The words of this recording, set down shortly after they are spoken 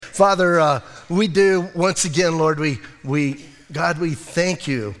Father, we do once again, Lord, God, we thank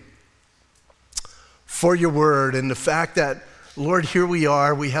you for your word and the fact that, Lord, here we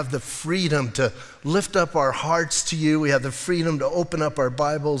are. We have the freedom to lift up our hearts to you. We have the freedom to open up our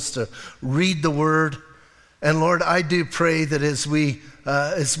Bibles, to read the word. And Lord, I do pray that as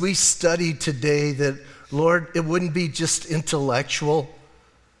we study today, that, Lord, it wouldn't be just intellectual.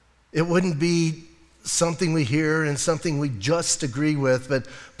 It wouldn't be something we hear and something we just agree with,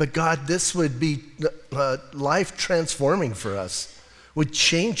 but God, this would be life transforming for us, would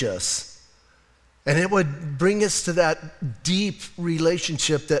change us. And it would bring us to that deep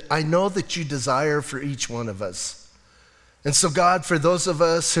relationship that I know that you desire for each one of us. And so God, for those of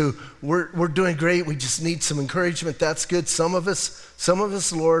us who we're doing great, we just need some encouragement, that's good. Some of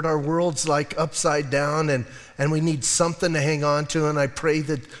us, Lord, our world's like upside down and we need something to hang on to. And I pray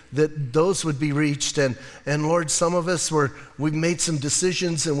that those would be reached. And Lord, some of us, we've made some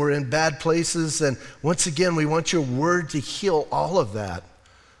decisions and we're in bad places. And once again, we want your word to heal all of that.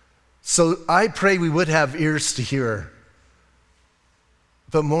 So I pray we would have ears to hear.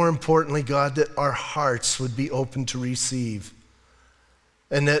 But more importantly, God, that our hearts would be open to receive.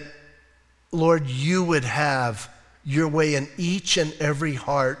 And that, Lord, you would have your way in each and every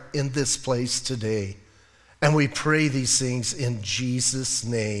heart in this place today. And we pray these things in Jesus'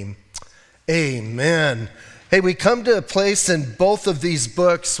 name. Amen. Hey, we come to a place in both of these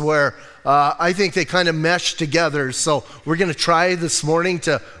books where I think they kind of mesh together. So we're going to try this morning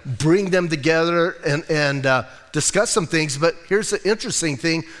to bring them together and discuss some things. But here's the interesting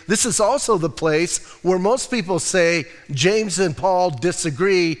thing. This is also the place where most people say James and Paul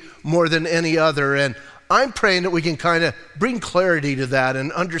disagree more than any other. And I'm praying that we can kind of bring clarity to that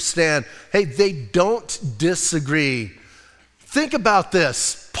and understand, hey, they don't disagree. Think about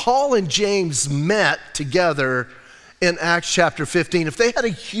this. Paul and James met together in Acts chapter 15. If they had a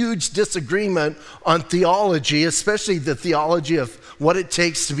huge disagreement on theology, especially the theology of what it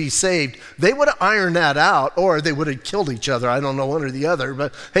takes to be saved, they would have ironed that out, or they would have killed each other. I don't know, one or the other,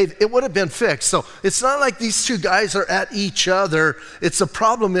 but hey, it would have been fixed. So it's not like these two guys are at each other. The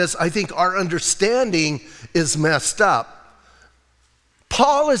problem is, I think our understanding is messed up.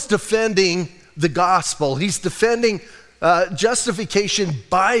 Paul is defending the gospel. He's defending justification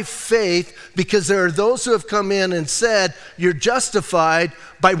by faith, because there are those who have come in and said you're justified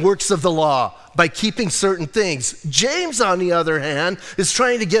by works of the law, by keeping certain things. James, on the other hand, is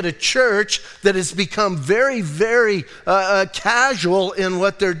trying to get a church that has become very, very casual in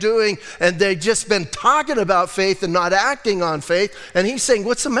what they're doing, and they've just been talking about faith and not acting on faith. And he's saying,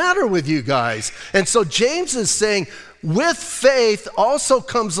 what's the matter with you guys? And so James is saying, with faith also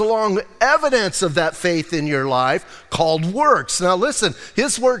comes along evidence of that faith in your life called works. Now listen,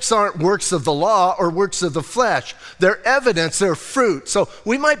 his works aren't works of the law or works of the flesh. They're evidence, they're fruit. So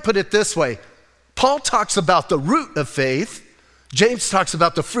we might put it this way. Paul talks about the root of faith. James talks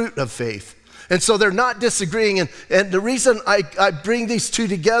about the fruit of faith. And so they're not disagreeing. And the reason I bring these two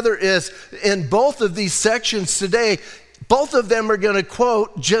together is in both of these sections today, both of them are going to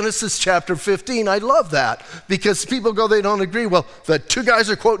quote Genesis chapter 15. I love that because people go, they don't agree. Well, the two guys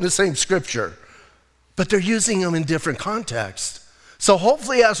are quoting the same scripture, but they're using them in different contexts. So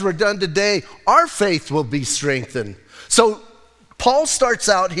hopefully as we're done today, our faith will be strengthened. So Paul starts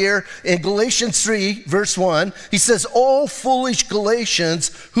out here in Galatians 3, verse 1. He says, "O foolish Galatians,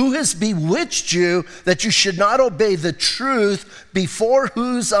 who has bewitched you that you should not obey the truth, before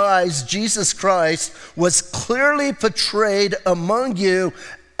whose eyes Jesus Christ was clearly portrayed among you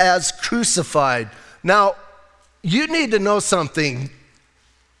as crucified." Now, you need to know something.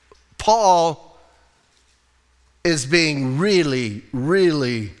 Paul is being really,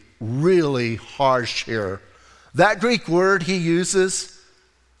 really, really harsh here. That Greek word he uses,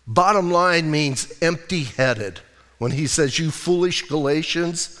 bottom line, means empty-headed. When he says, you foolish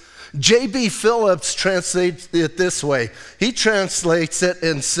Galatians. J.B. Phillips translates it this way. He translates it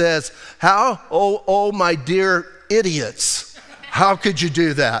and says, oh, my dear idiots, how could you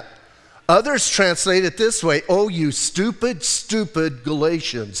do that? Others translate it this way, oh, you stupid, stupid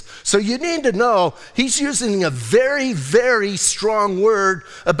Galatians. So you need to know he's using a very, very strong word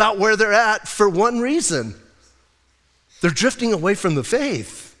about where they're at for one reason. They're drifting away from the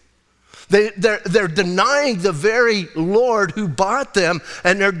faith. They're denying the very Lord who bought them,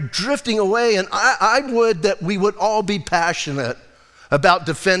 and they're drifting away. And I would that we would all be passionate about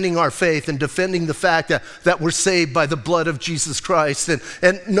defending our faith and defending the fact that we're saved by the blood of Jesus Christ.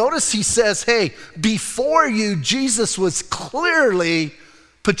 And notice he says, hey, before you, Jesus was clearly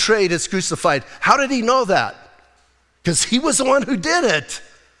portrayed as crucified. How did he know that? Because he was the one who did it.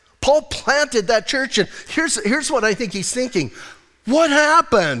 Paul planted that church, and here's what I think he's thinking. What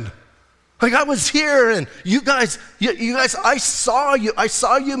happened? Like, I was here, and you guys, I saw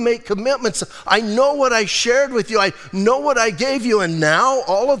you make commitments. I know what I shared with you. I know what I gave you, and now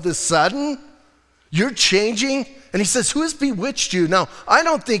all of a sudden, you're changing? And he says, who has bewitched you? Now, I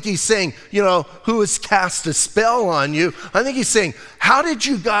don't think he's saying, who has cast a spell on you. I think he's saying, how did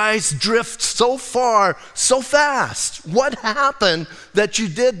you guys drift so far, so fast? What happened that you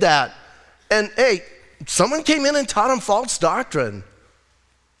did that? And hey, someone came in and taught him false doctrine.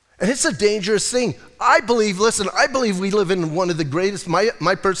 And it's a dangerous thing. I believe we live in one of the greatest,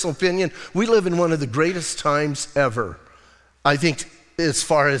 my personal opinion, we live in one of the greatest times ever. I think as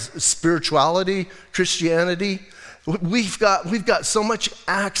far as spirituality, Christianity, we've got so much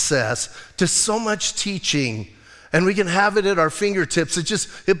access to so much teaching, and we can have it at our fingertips.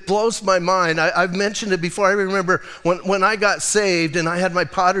 It blows my mind. I've mentioned it before. I remember when I got saved and I had my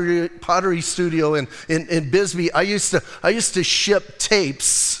pottery studio in Bisbee, I used to ship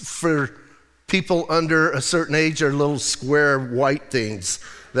tapes for people under a certain age, or little square white things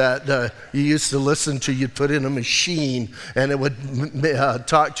that you used to listen to. You'd put in a machine and it would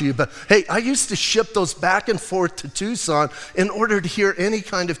talk to you. But hey, I used to ship those back and forth to Tucson in order to hear any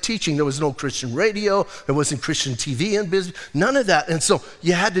kind of teaching. There was no Christian radio, there wasn't Christian TV in business, none of that. And so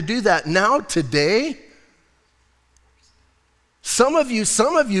you had to do that. Now today, some of you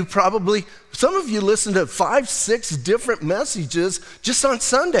listen to 5-6 different messages just on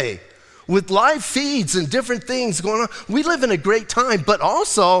Sunday, with live feeds and different things going on. We live in a great time, but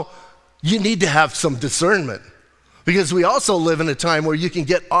also you need to have some discernment, because we also live in a time where you can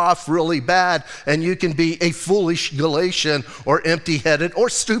get off really bad and you can be a foolish Galatian or empty-headed or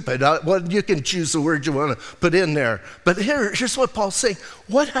stupid. Well, you can choose the word you want to put in there. But here's what Paul's saying.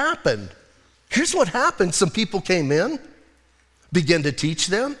 What happened? Here's what happened. Some people came in, began to teach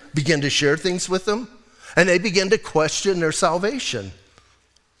them, began to share things with them, and they began to question their salvation.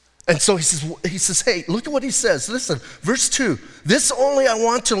 And so he says, hey, look at what he says. Listen, verse 2, this only I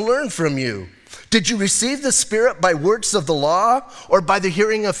want to learn from you. Did you receive the Spirit by works of the law or by the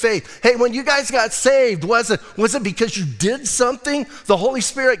hearing of faith? Hey, when you guys got saved, was it because you did something? The Holy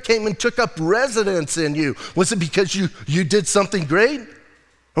Spirit came and took up residence in you. Was it because you did something great?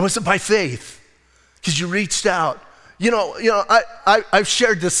 Or was it by faith? Because you reached out. I've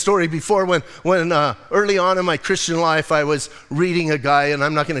shared this story before when early on in my Christian life, I was reading a guy, and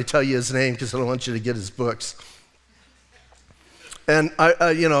I'm not going to tell you his name because I don't want you to get his books. And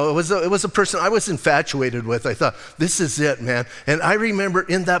it was a person I was infatuated with. I thought, this is it, man. And I remember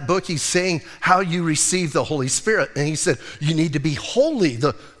in that book, he's saying how you receive the Holy Spirit. And he said, you need to be holy.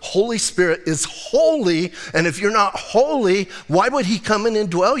 The Holy Spirit is holy. And if you're not holy, why would he come in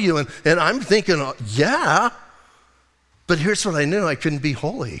and dwell you? And I'm thinking, yeah. But here's what I knew. I couldn't be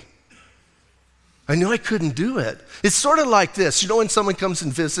holy. I knew I couldn't do it. It's sort of like this. When someone comes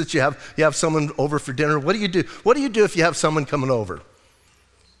and visits, you have someone over for dinner. What do you do? What do you do if you have someone coming over?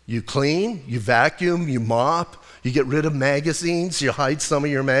 You clean, you vacuum, you mop, you get rid of magazines, you hide some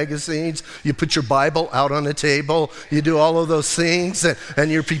of your magazines, you put your Bible out on the table, you do all of those things, and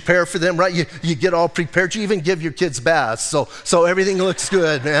you prepare for them, right? You get all prepared. You even give your kids baths, so everything looks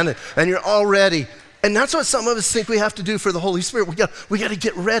good, man, and you're all ready. And that's what some of us think we have to do for the Holy Spirit. We got to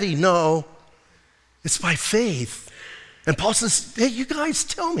get ready. No, it's by faith. And Paul says, hey, you guys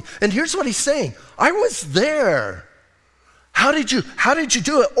tell me. And here's what he's saying. I was there. How did you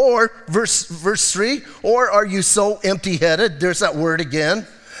do it? Or, verse 3, or are you so empty-headed? There's that word again.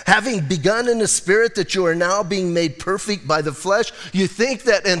 Having begun in the Spirit, that you are now being made perfect by the flesh. You think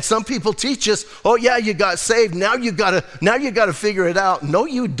that, and some people teach us, oh yeah, you got saved. Now you got to figure it out. No,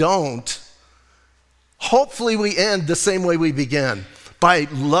 you don't. Hopefully we end the same way we began, by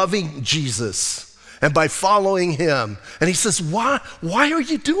loving Jesus and by following him. And he says, why are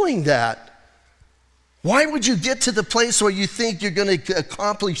you doing that? Why would you get to the place where you think you're going to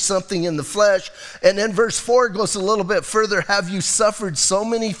accomplish something in the flesh? And then verse 4 goes a little bit further. Have you suffered so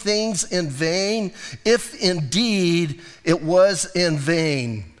many things in vain, if indeed it was in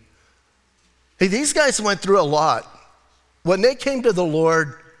vain? Hey, these guys went through a lot. When they came to the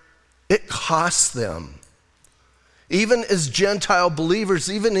Lord, it cost them. Even as Gentile believers,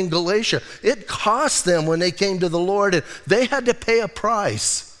 even in Galatia, it cost them when they came to the Lord, and they had to pay a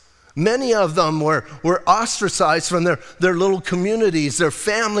price. Many of them were ostracized from their little communities. Their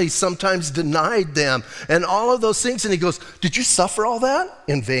families sometimes denied them, and all of those things. And he goes, did you suffer all that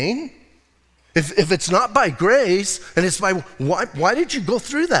in vain? If it's not by grace, and it's by, why did you go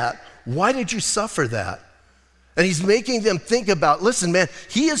through that? Why did you suffer that? And he's making them think about, listen, man,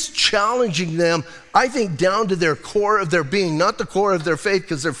 he is challenging them, I think, down to their core of their being, not the core of their faith,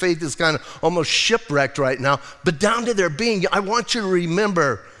 because their faith is kind of almost shipwrecked right now, but down to their being. I want you to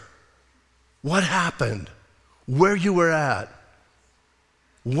remember what happened, where you were at,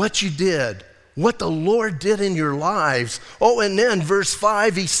 what you did, what the Lord did in your lives. Oh, and then verse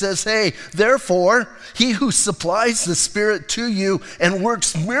 5, he says, hey, therefore, he who supplies the Spirit to you and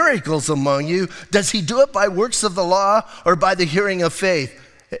works miracles among you, does he do it by works of the law or by the hearing of faith?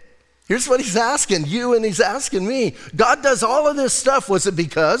 Here's what he's asking you and he's asking me. God does all of this stuff. Was it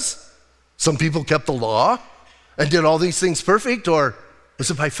because some people kept the law and did all these things perfect, or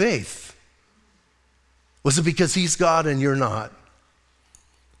was it by faith? Was it because he's God and you're not?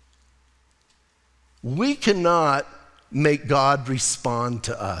 We cannot make God respond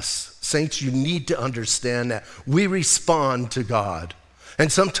to us. Saints, you need to understand that. We respond to God.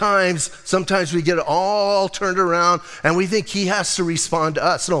 And sometimes we get it all turned around and we think he has to respond to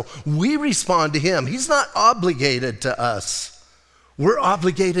us. No, we respond to him. He's not obligated to us. We're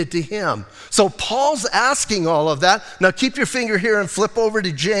obligated to him. So Paul's asking all of that. Now keep your finger here and flip over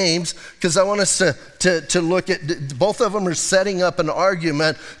to James, because I want us to look at, both of them are setting up an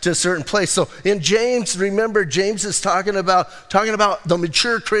argument to a certain place. So in James, remember, James is talking about the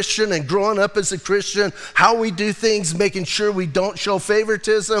mature Christian and growing up as a Christian, how we do things, making sure we don't show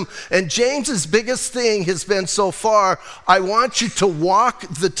favoritism. And James's biggest thing has been so far, I want you to walk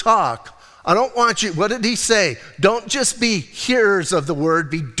the talk. I don't want you, what did he say? Don't just be hearers of the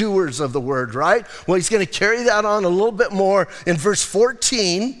word, be doers of the word, right? Well, he's going to carry that on a little bit more. In verse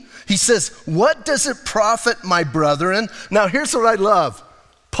 14, he says, what does it profit, my brethren? Now, here's what I love.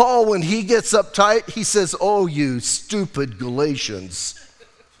 Paul, when he gets uptight, he says, oh, you stupid Galatians.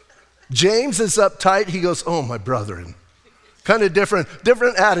 James is uptight, he goes, oh, my brethren. Kind of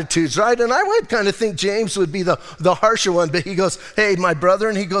different attitudes, right? And I would kind of think James would be the harsher one, but he goes, hey, my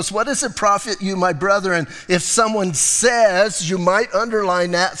brethren, he goes, what does it profit you, my brethren, if someone says, you might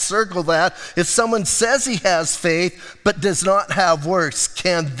underline that, circle that, if someone says he has faith but does not have works,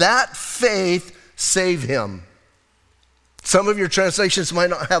 can that faith save him? Some of your translations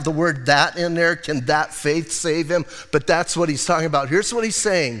might not have the word that in there. Can that faith save him? But that's what he's talking about. Here's what he's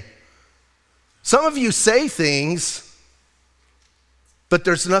saying. Some of you say things, but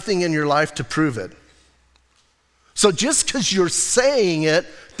there's nothing in your life to prove it. So just because you're saying it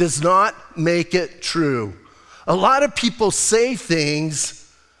does not make it true. A lot of people say things,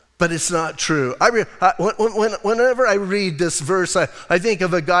 but it's not true. Whenever I read this verse, I think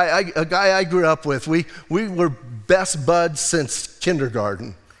of a guy I grew up with. We were best buds since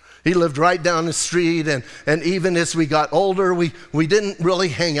kindergarten. He lived right down the street, and even as we got older, we didn't really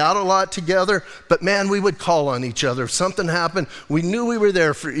hang out a lot together, but man, we would call on each other. If something happened, we knew we were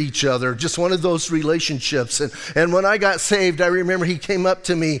there for each other, just one of those relationships. And when I got saved, I remember he came up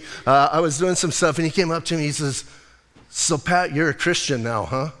to me, I was doing some stuff, and he came up to me, he says, so Pat, you're a Christian now,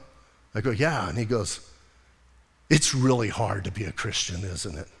 huh? I go, yeah, and he goes, it's really hard to be a Christian,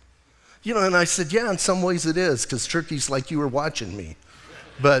 isn't it? You know, and I said, yeah, in some ways it is, because Turkey's like you were watching me.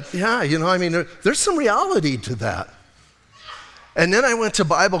 But yeah, you know, I mean, there's some reality to that. And then I went to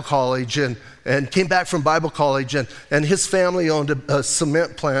Bible college and came back from Bible college, and his family owned a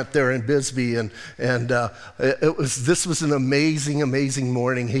cement plant there in Bisbee, and this was an amazing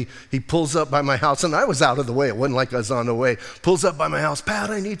morning. He pulls up by my house, and I was out of the way. It wasn't like I was on the way. Pulls up by my house,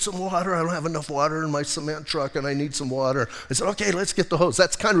 Pat, I need some water. I don't have enough water in my cement truck, and I need some water. I said, okay, let's get the hose.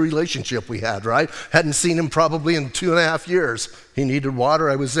 That's the kind of relationship we had, right? Hadn't seen him probably in 2.5 years. He needed water,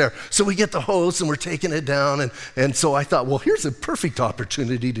 I was there. So we get the hose and we're taking it down, and so I thought, well, here's a perfect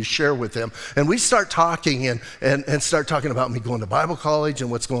opportunity to share with him. And we start talking and start talking about me going to Bible college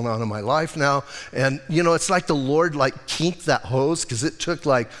and what's going on in my life now. And you know, it's like the Lord kinked that hose, because it took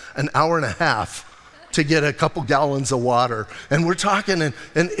like an hour and a half to get a couple gallons of water. And we're talking, and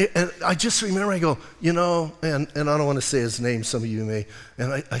I just remember, I go, you know, and I don't want to say his name, some of you may,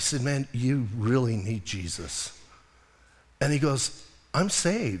 and I said, man, you really need Jesus. And he goes, I'm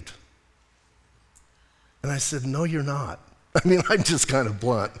saved. And I said, no, you're not. I mean, I'm just kind of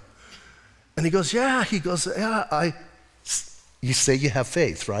blunt. And he goes, yeah. You say you have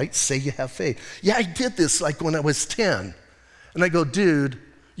faith, right? Say you have faith. Yeah, I did this like when I was 10. And I go, dude,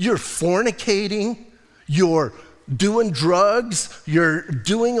 you're fornicating, you're doing drugs, you're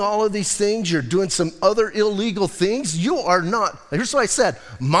doing all of these things, you're doing some other illegal things. You are not. Here's what I said.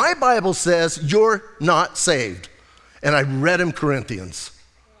 My Bible says you're not saved. And I read him Corinthians.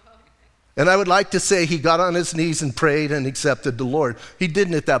 And I would like to say he got on his knees and prayed and accepted the Lord. He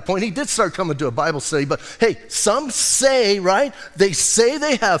didn't at that point. He did start coming to a Bible study, but hey, some say, right? They say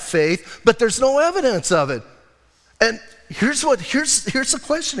they have faith, but there's no evidence of it. And here's the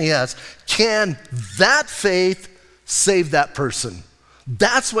question he asks. Can that faith save that person?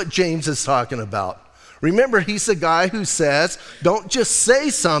 That's what James is talking about. Remember, he's the guy who says, don't just say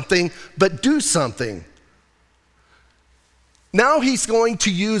something, but do something. Now he's going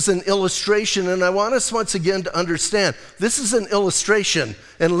to use an illustration, and I want us once again to understand, this is an illustration.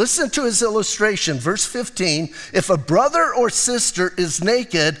 And listen to his illustration, verse 15. If a brother or sister is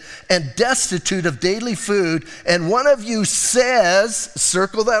naked and destitute of daily food, and one of you says,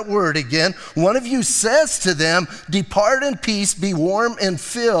 circle that word again, one of you says to them, depart in peace, be warm and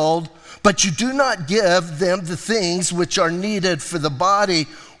filled, but you do not give them the things which are needed for the body,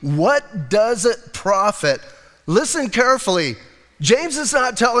 what does it profit? Listen carefully. James is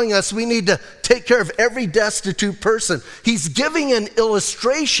not telling us we need to take care of every destitute person. He's giving an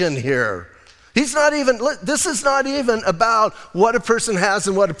illustration here. This is not even about what a person has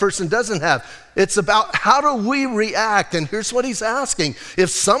and what a person doesn't have. It's about how do we react. And here's what he's asking. If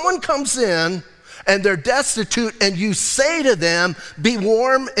someone comes in and they're destitute and you say to them, be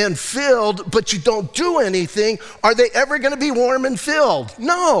warm and filled, but you don't do anything, are they ever going to be warm and filled?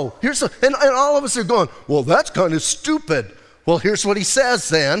 No. And all of us are going, well, that's kind of stupid. Well, here's what he says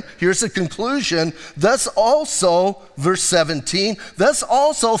then. Here's the conclusion. Thus also, verse 17, thus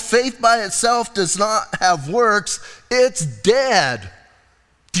also faith by itself does not have works. It's dead.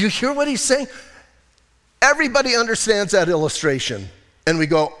 Do you hear what he's saying? Everybody understands that illustration. And we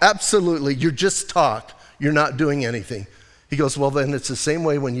go, absolutely, you're just talk. You're not doing anything. He goes, well, then it's the same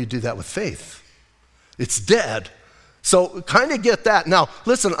way when you do that with faith. It's dead. So kind of get that. Now,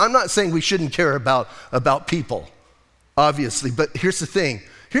 listen, I'm not saying we shouldn't care about people, obviously. But here's the thing.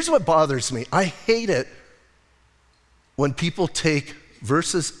 Here's what bothers me. I hate it when people take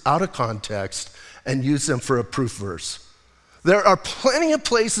verses out of context and use them for a proof verse. There are plenty of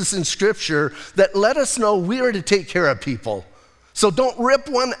places in Scripture that let us know we are to take care of people. So don't rip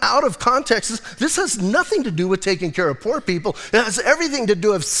one out of context. This has nothing to do with taking care of poor people. It has everything to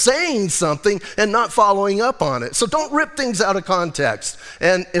do with saying something and not following up on it. So don't rip things out of context.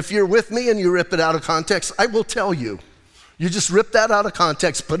 And if you're with me and you rip it out of context, I will tell you. You just rip that out of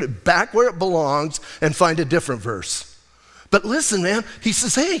context, put it back where it belongs, and find a different verse. But listen, man, he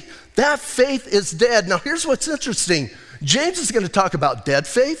says, hey, that faith is dead. Now here's what's interesting. James is going to talk about dead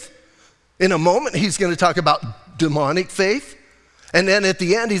faith. In a moment, he's going to talk about demonic faith. And then at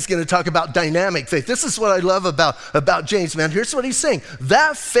the end, he's going to talk about dynamic faith. This is what I love about James, man. Here's what he's saying.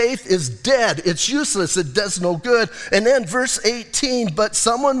 That faith is dead. It's useless. It does no good. And then verse 18, but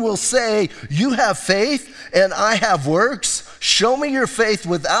someone will say, you have faith and I have works. Show me your faith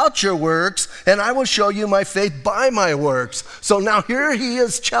without your works, and I will show you my faith by my works. So now here he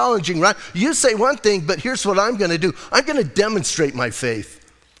is challenging, right? You say one thing, but here's what I'm going to do. I'm going to demonstrate my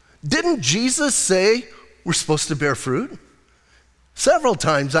faith. Didn't Jesus say we're supposed to bear fruit? Several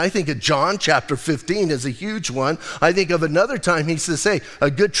times. I think of John chapter 15 is a huge one. I think of another time he says, hey,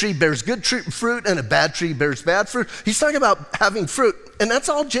 a good tree bears good fruit and a bad tree bears bad fruit. He's talking about having fruit, and that's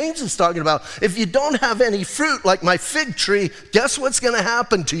all James is talking about. If you don't have any fruit like my fig tree, guess what's going to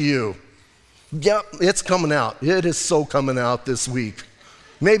happen to you? Yep, it's coming out. It is so coming out this week.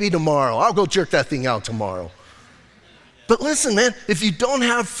 Maybe tomorrow. I'll go jerk that thing out tomorrow. But listen, man, if you don't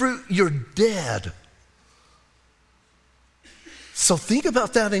have fruit, you're dead. So think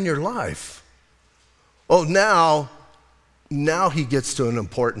about that in your life. Oh, now he gets to an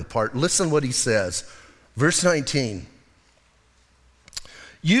important part. Listen what he says. Verse 19.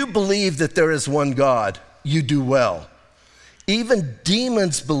 You believe that there is one God. You do well. Even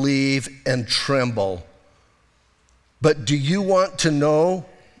demons believe and tremble. But do you want to know,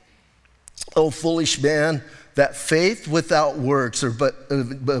 O foolish man, that faith without works,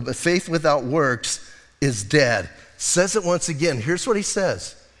 faith without works is dead. Says it once again. Here's what he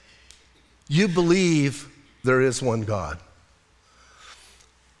says. You believe there is one God.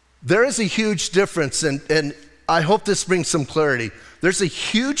 There is a huge difference, and I hope this brings some clarity. There's a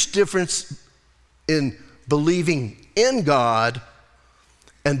huge difference in believing in God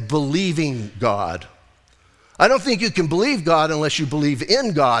and believing God. I don't think you can believe God unless you believe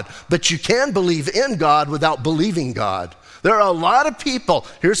in God, but you can believe in God without believing God. There are a lot of people,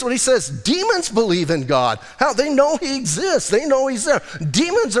 here's what he says, demons believe in God. How? They know he exists. They know he's there.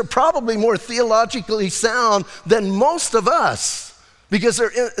 Demons are probably more theologically sound than most of us because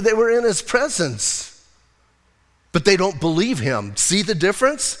they were in his presence. But they don't believe him. See the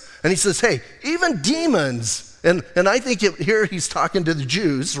difference? And he says, hey, even demons, and I think here he's talking to the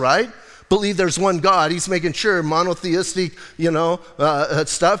Jews, right? Believe there's one God. He's making sure monotheistic,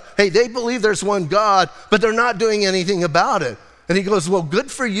 stuff. Hey, they believe there's one God, but they're not doing anything about it. And he goes, well, good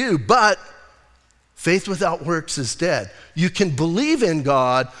for you, but Faith without works is dead. You can believe in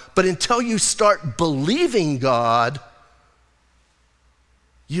God, but until you start believing God,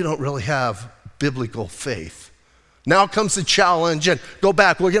 you don't really have biblical faith. Now comes the challenge, and go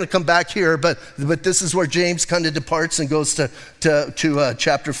back. We're going to come back here, but this is where James kind of departs and goes to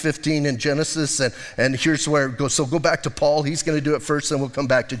chapter 15 in Genesis, and here's where it goes. So go back to Paul. He's going to do it first, and we'll come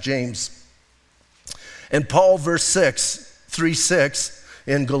back to James. And Paul, verse 3:6,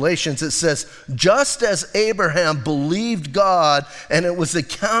 in Galatians, it says, just as Abraham believed God and it was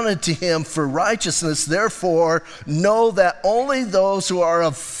accounted to him for righteousness, therefore know that only those who are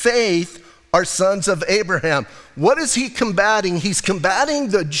of faith are sons of Abraham. What is he combating? He's combating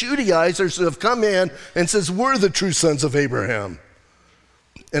the Judaizers who have come in and says, we're the true sons of Abraham.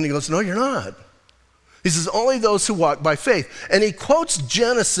 And he goes, no, you're not. He says, only those who walk by faith. And he quotes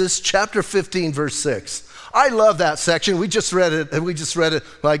Genesis chapter 15, verse 6. I love that section. We just read it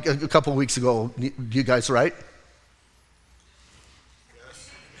like a couple weeks ago. You guys right?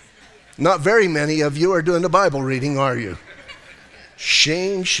 Yes. Not very many of you are doing the Bible reading, are you?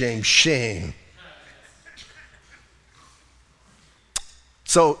 Shame, shame, shame.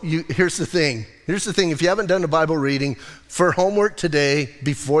 So here's the thing. If you haven't done the Bible reading, for homework today,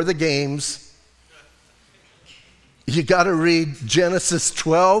 before the games, you got to read Genesis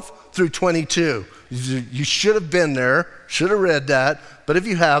 12 through 22. You should have been there, should have read that, but if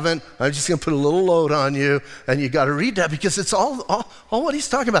you haven't, I'm just going to put a little load on you, and you got to read that because it's all what he's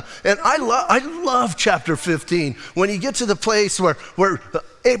talking about. And I love chapter 15 when you get to the place where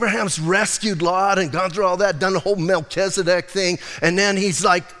Abraham's rescued Lot and gone through all that, done the whole Melchizedek thing, and then he's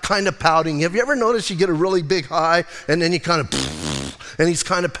like kind of pouting. Have you ever noticed you get a really big high, and then you kind of, and he's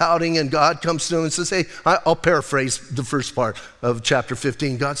kind of pouting, and God comes to him and says, hey, I'll paraphrase the first part of chapter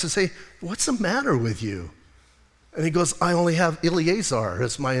 15. God says, hey, what's the matter with you? And he goes, I only have Eleazar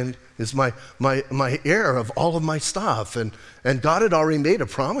as my heir of all of my stuff. And God had already made a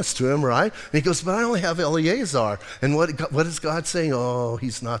promise to him, right? And he goes, but I only have Eleazar. And what is God saying? Oh,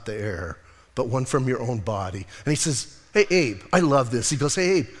 he's not the heir, but one from your own body. And he says, hey, Abe, I love this. He goes,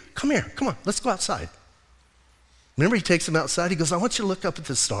 hey, Abe, come here, come on, let's go outside. Remember, he takes him outside. He goes, I want you to look up at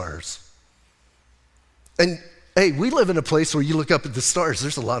the stars. And hey, we live in a place where you look up at the stars.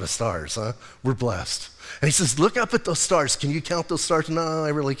 There's a lot of stars, huh? We're blessed. And he says, look up at those stars. Can you count those stars? No, I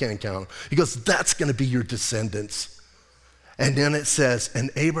really can't count them. He goes, that's going to be your descendants. And then it says, and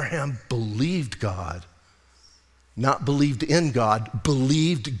Abraham believed God, not believed in God,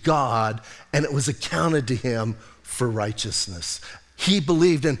 believed God, and it was accounted to him for righteousness. He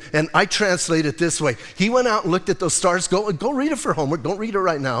believed, and I translate it this way. He went out and looked at those stars. Go read it for homework. Don't read it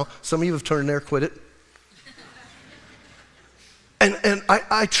right now. Some of you have turned there, quit it. And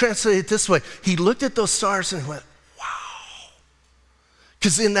I translate it this way. He looked at those stars and went, wow.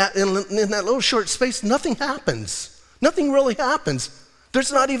 Because in that little short space, nothing happens. Nothing really happens.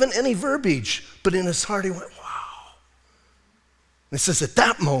 There's not even any verbiage. But in his heart, he went, wow. And it says at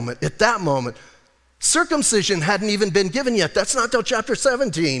that moment, circumcision hadn't even been given yet. That's not till chapter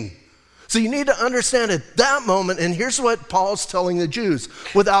 17. So you need to understand at that moment, and here's what Paul's telling the Jews.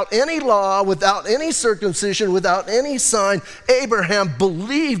 Without any law, without any circumcision, without any sign, Abraham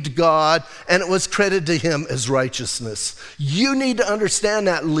believed God, and it was credited to him as righteousness. You need to understand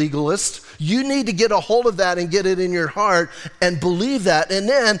that, legalist. You need to get a hold of that and get it in your heart and believe that. And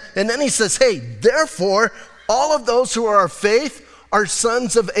then he says, hey, therefore, all of those who are of faith are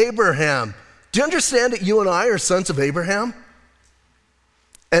sons of Abraham. Do you understand that you and I are sons of Abraham?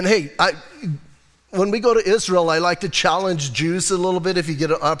 And hey, when we go to Israel, I like to challenge Jews a little bit if you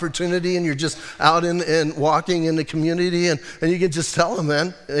get an opportunity and you're just out and walking in the community and you can just tell them,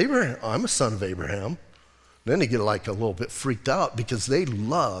 man, Abraham, I'm a son of Abraham. Then they get like a little bit freaked out because they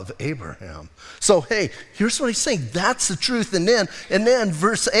love Abraham. So hey, here's what he's saying. That's the truth. And then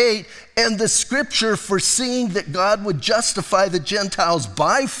verse 8, and the scripture foreseeing that God would justify the Gentiles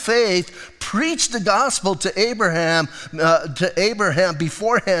by faith preached the gospel to Abraham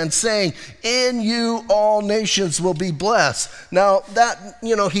beforehand, saying, in you all nations will be blessed. Now that,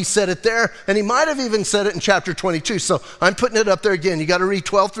 he said it there, and he might have even said it in chapter 22. So I'm putting it up there again. You got to read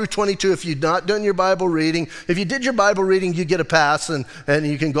 12 through 22 if you've not done your Bible reading. If you did your Bible reading, you get a pass, and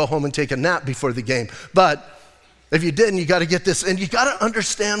you can go home and take a nap before the game. But if you didn't, you got to get this, and you got to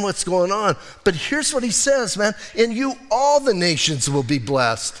understand what's going on. But here's what he says, man. In you, all the nations will be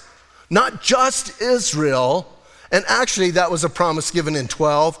blessed, not just Israel. And actually, that was a promise given in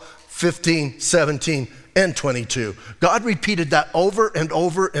 12, 15, 17, and 22. God repeated that over and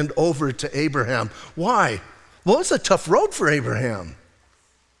over and over to Abraham. Why? Well, it's a tough road for Abraham.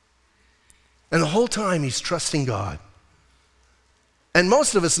 And the whole time, he's trusting God. And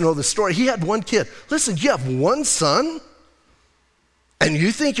most of us know the story. He had one kid. Listen, you have one son, and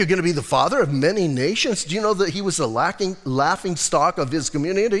you think you're going to be the father of many nations? Do you know that he was the laughing stock of his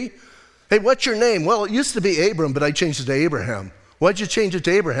community? Hey, what's your name? Well, it used to be Abram, but I changed it to Abraham. Why'd you change it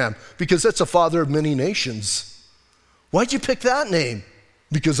to Abraham? Because that's a father of many nations. Why'd you pick that name?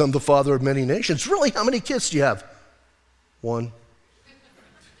 Because I'm the father of many nations. Really, how many kids do you have? One.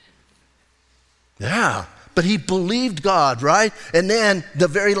 Yeah. But he believed God, right? And then the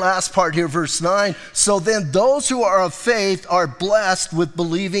very last part here, verse 9. So then those who are of faith are blessed with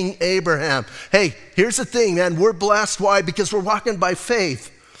believing Abraham. Hey, here's the thing, man. We're blessed. Why? Because we're walking by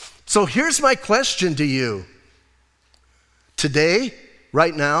faith. So here's my question to you. Today,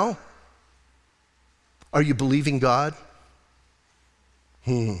 right now, are you believing God?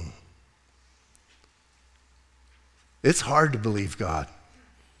 It's hard to believe God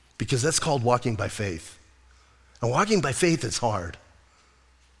because that's called walking by faith. And walking by faith is hard.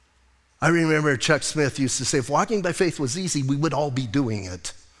 I remember Chuck Smith used to say, if walking by faith was easy, we would all be doing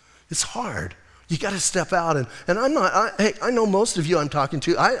it. It's hard. You got to step out. And I know most of you I'm talking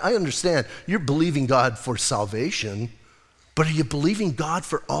to, I understand you're believing God for salvation, but are you believing God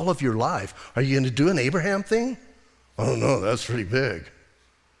for all of your life? Are you going to do an Abraham thing? Oh no, that's pretty big.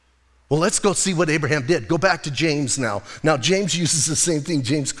 Well, let's go see what Abraham did. Go back to James now. Now, James uses the same thing.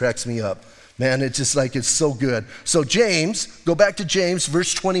 James cracks me up. Man, it's just like it's so good. So James, go back to James,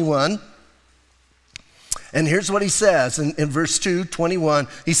 verse 21. And here's what he says in verse 21.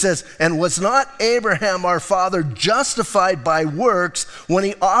 He says, and was not Abraham our father justified by works when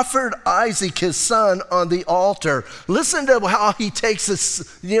he offered Isaac his son on the altar? Listen to how he takes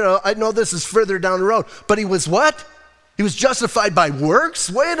this, I know this is further down the road, but he was what? He was justified by works?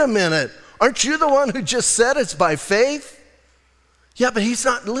 Wait a minute. Aren't you the one who just said it's by faith? Yeah, but he's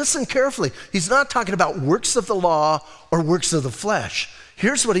not, listen carefully. He's not talking about works of the law or works of the flesh.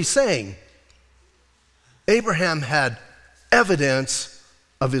 Here's what he's saying. Abraham had evidence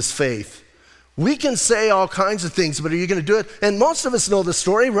of his faith. We can say all kinds of things, but are you going to do it? And most of us know the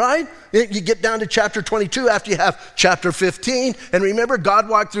story, right? You get down to chapter 22 after you have chapter 15. And remember, God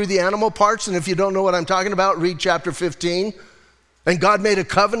walked through the animal parts. And if you don't know what I'm talking about, read chapter 15. And God made a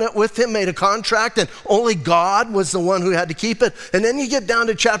covenant with him, made a contract, and only God was the one who had to keep it. And then you get down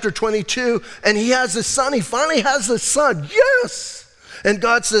to chapter 22, and he has a son. He finally has a son. Yes! And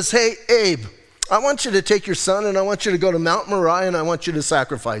God says, hey, Abe, I want you to take your son, and I want you to go to Mount Moriah, and I want you to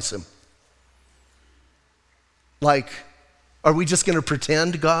sacrifice him. Like, are we just going to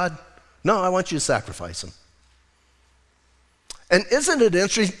pretend, God? No, I want you to sacrifice him. And isn't it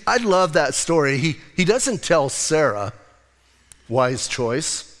interesting? I love that story. He doesn't tell Sarah. Wise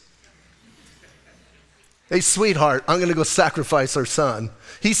choice. Hey, sweetheart, I'm going to go sacrifice our son.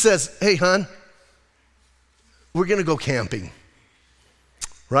 He says, hey, hon, we're going to go camping,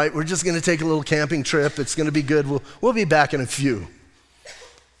 right? We're just going to take a little camping trip. It's going to be good. We'll be back in a few.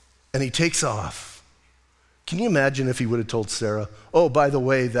 And he takes off. Can you imagine if he would have told Sarah, oh, by the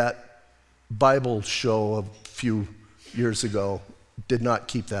way, that Bible show a few years ago did not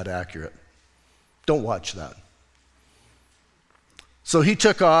keep that accurate. Don't watch that. So he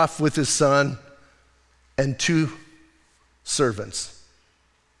took off with his son and 2 servants.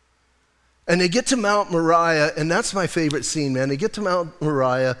 And they get to Mount Moriah, and that's my favorite scene, man. They get to Mount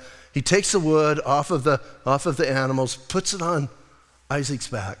Moriah. He takes the wood off of the animals, puts it on Isaac's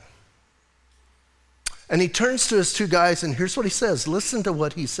back. And he turns to his 2 guys, and here's what he says. Listen to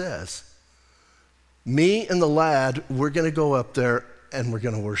what he says. Me and the lad, we're going to go up there, and we're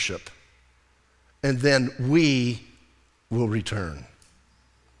going to worship. And then we will return.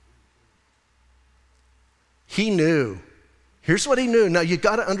 He knew. Here's what he knew. Now, you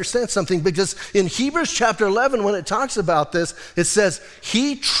got to understand something, because in Hebrews chapter 11, when it talks about this, it says,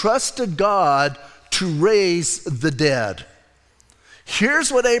 he trusted God to raise the dead.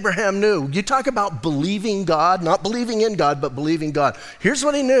 Here's what Abraham knew. You talk about believing God, not believing in God, but believing God. Here's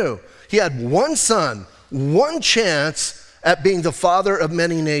what he knew. He had one son, one chance at being the father of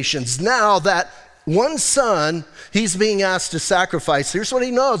many nations. Now that one son, he's being asked to sacrifice. Here's what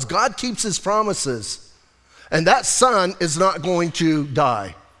he knows. God keeps his promises. And that son is not going to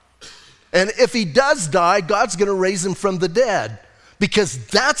die. And if he does die, God's going to raise him from the dead, because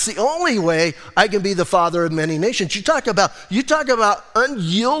that's the only way I can be the father of many nations. You talk about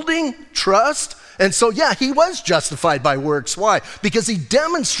unyielding trust. And so, yeah, he was justified by works. Why? Because he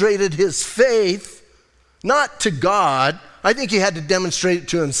demonstrated his faith, not to God. I think he had to demonstrate it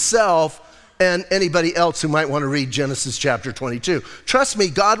to himself and anybody else who might want to read Genesis chapter 22. Trust me,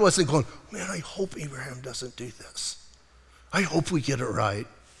 God wasn't going, man, I hope Abraham doesn't do this. I hope we get it right.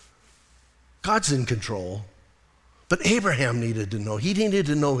 God's in control. But Abraham needed to know. He needed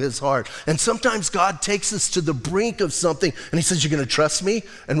to know his heart. And sometimes God takes us to the brink of something, and he says, you're going to trust me?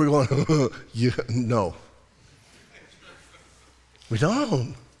 And we're going, no. We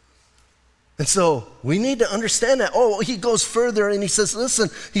don't. And so we need to understand that. Oh, he goes further and he says, listen,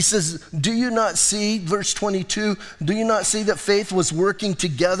 he says, do you not see, verse 22, do you not see that faith was working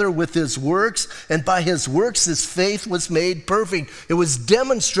together with his works? And by his works, his faith was made perfect. It was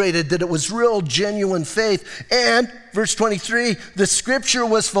demonstrated that it was real, genuine faith. And verse 23, the scripture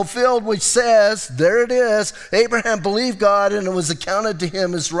was fulfilled, which says, there it is, Abraham believed God and it was accounted to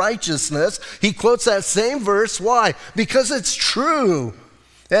him as righteousness. He quotes that same verse. Why? Because it's true.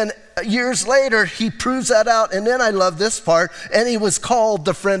 And years later, he proves that out. And then I love this part. And he was called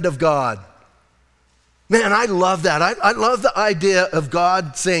the friend of God. Man, I love that. I love the idea of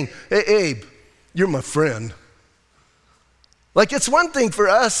God saying, hey, Abe, you're my friend. Like, it's one thing for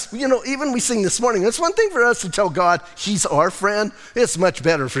us, even we sing this morning, it's one thing for us to tell God he's our friend. It's much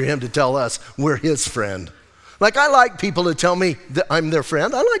better for him to tell us we're his friend. Like, I like people to tell me that I'm their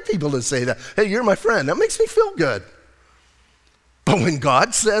friend. I like people to say that. Hey, you're my friend. That makes me feel good. But when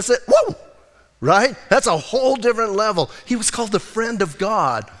God says it, whoa, right? That's a whole different level. He was called the friend of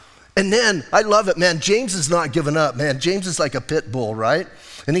God. And then, I love it, man, James is not giving up, man. James is like a pit bull, right?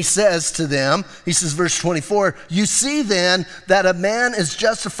 And he says to them, he says, verse 24, you see then that a man is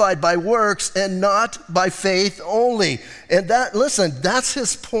justified by works and not by faith only. And that, listen, that's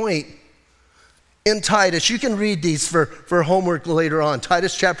his point. In Titus, you can read these for homework later on.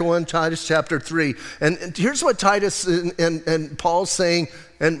 Titus chapter 1, Titus chapter 3. And here's what Titus and Paul's saying.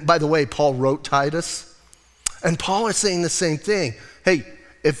 And by the way, Paul wrote Titus. And Paul is saying the same thing. Hey,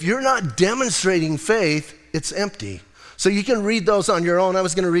 if you're not demonstrating faith, it's empty. So you can read those on your own. I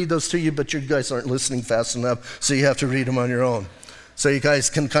was going to read those to you, but you guys aren't listening fast enough, so you have to read them on your own. So you guys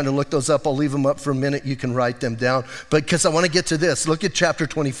can kind of look those up. I'll leave them up for a minute. You can write them down. But because I want to get to this, look at chapter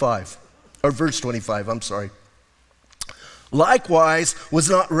 25. Or verse 25, I'm sorry. Likewise, was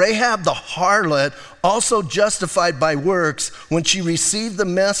not Rahab the harlot also justified by works when she received the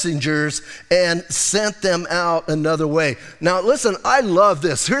messengers and sent them out another way? Now listen, I love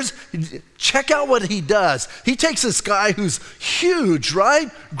this. Check out what he does. He takes this guy who's huge, right?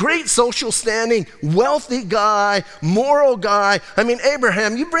 Great social standing, wealthy guy, moral guy. I mean,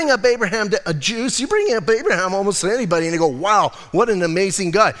 Abraham, you bring up Abraham to a Jew, you bring up Abraham almost to anybody and they go, wow, what an amazing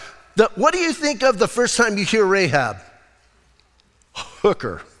guy. What do you think of the first time you hear Rahab?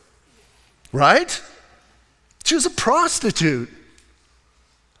 Hooker, right? She was a prostitute.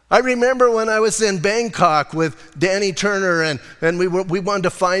 I remember when I was in Bangkok with Danny Turner and we wanted to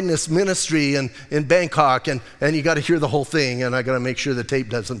find this ministry in Bangkok and you got to hear the whole thing and I got to make sure the tape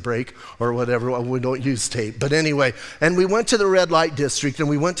doesn't break or whatever. We don't use tape. But anyway, and we went to the red light district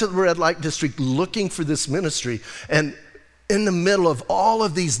looking for this ministry. And in the middle of all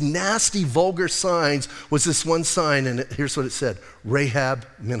of these nasty, vulgar signs was this one sign, and here's what it said, Rahab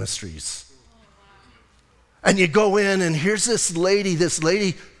Ministries. And you go in, and here's this lady,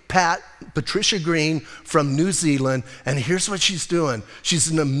 Patricia Green from New Zealand, and here's what she's doing. She's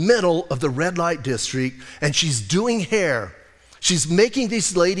in the middle of the red light district, and she's doing hair. She's making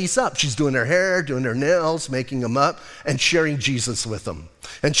these ladies up. She's doing their hair, doing their nails, making them up, and sharing Jesus with them.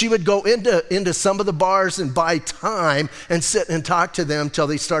 And she would go into some of the bars and buy time and sit and talk to them till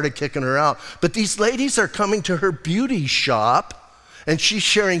they started kicking her out. But these ladies are coming to her beauty shop, and she's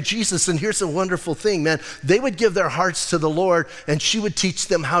sharing Jesus. And here's a wonderful thing, man. They would give their hearts to the Lord, and she would teach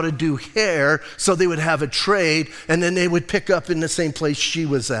them how to do hair so they would have a trade, and then they would pick up in the same place she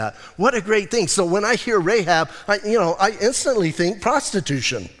was at. What a great thing. So when I hear Rahab, I instantly think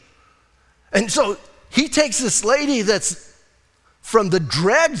prostitution. And so he takes this lady that's from the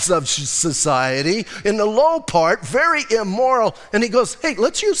dregs of society, in the low part, very immoral, and he goes, hey,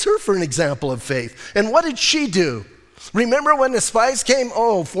 let's use her for an example of faith. And what did she do? Remember when the spies came?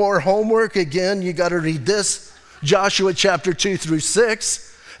 Oh, for homework again, you got to read this, Joshua chapter 2 through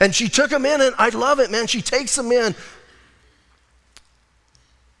 6. And she took them in, and I love it, man. She takes them in,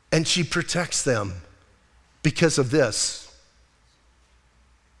 and she protects them because of this.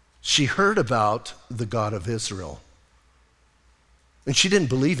 She heard about the God of Israel. And she didn't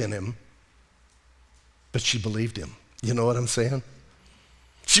believe in him, but she believed him. You know what I'm saying?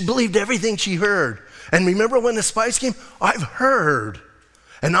 She believed everything she heard. And remember when the spies came? I've heard,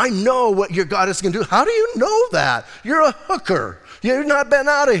 and I know what your God is going to do. How do you know that? You're a hooker. You've not been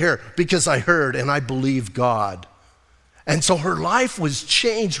out of here. Because I heard, and I believe God. And so her life was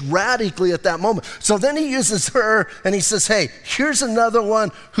changed radically at that moment. So then he uses her and he says, hey, here's another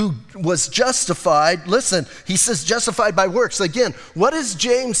one who was justified. Listen, he says justified by works. Again, what is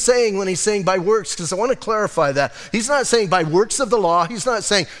James saying when he's saying by works? Because I want to clarify that. He's not saying by works of the law. He's not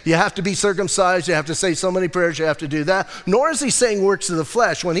saying you have to be circumcised, you have to say so many prayers, you have to do that. Nor is he saying works of the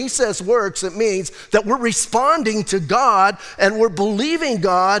flesh. When he says works, it means that we're responding to God and we're believing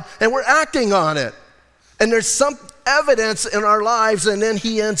God and we're acting on it. And there's some evidence in our lives, and then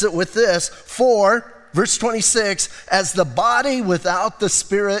he ends it with this, for, verse 26, as the body without the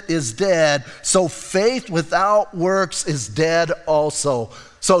spirit is dead, so faith without works is dead also.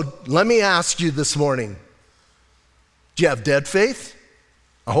 So let me ask you this morning, do you have dead faith?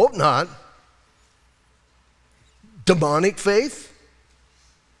 I hope not. Demonic faith?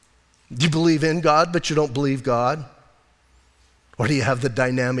 Do you believe in God, but you don't believe God? Or do you have the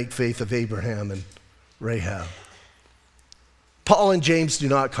dynamic faith of Abraham and Rahab? Paul and James do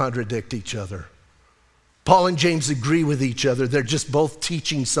not contradict each other. Paul and James agree with each other. They're just both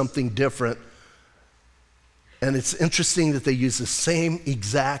teaching something different. And it's interesting that they use the same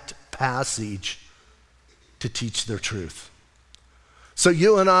exact passage to teach their truth. So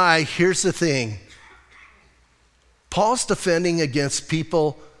you and I, here's the thing. Paul's defending against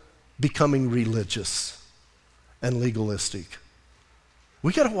people becoming religious and legalistic.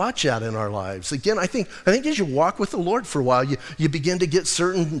 We got to watch that in our lives. Again, I think as you walk with the Lord for a while, you begin to get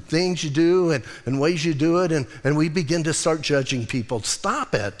certain things you do and ways you do it, and we begin to start judging people.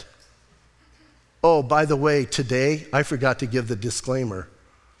 Stop it. Oh, by the way, today, I forgot to give the disclaimer.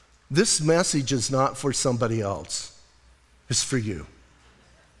 This message is not for somebody else. It's for you.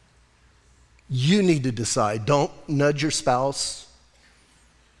 You need to decide. Don't nudge your spouse.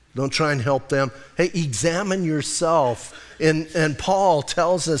 Don't try and help them. Hey, examine yourself. And Paul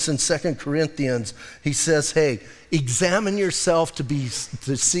tells us in 2 Corinthians, he says, hey, examine yourself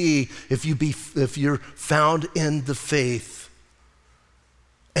to see if you're found in the faith.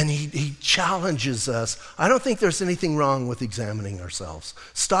 And he challenges us. I don't think there's anything wrong with examining ourselves.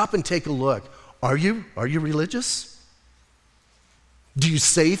 Stop and take a look. Are you religious? Do you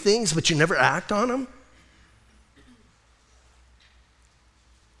say things but you never act on them?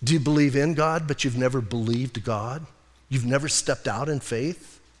 Do you believe in God, but you've never believed God? You've never stepped out in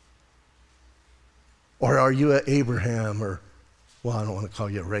faith? Or are you a Abraham or, well, I don't want to call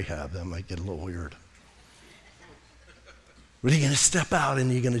you a Rahab. That might get a little weird. Are you going to step out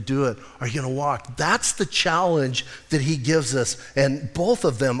and you're going to do it? Are you going to walk? That's the challenge that he gives us. And both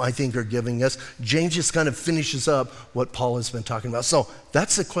of them, I think, are giving us. James just kind of finishes up what Paul has been talking about. So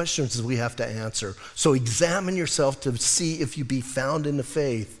that's the questions that we have to answer. So examine yourself to see if you be found in the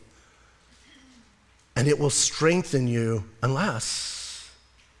faith. And it will strengthen you unless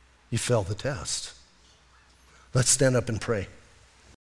you fail the test. Let's stand up and pray.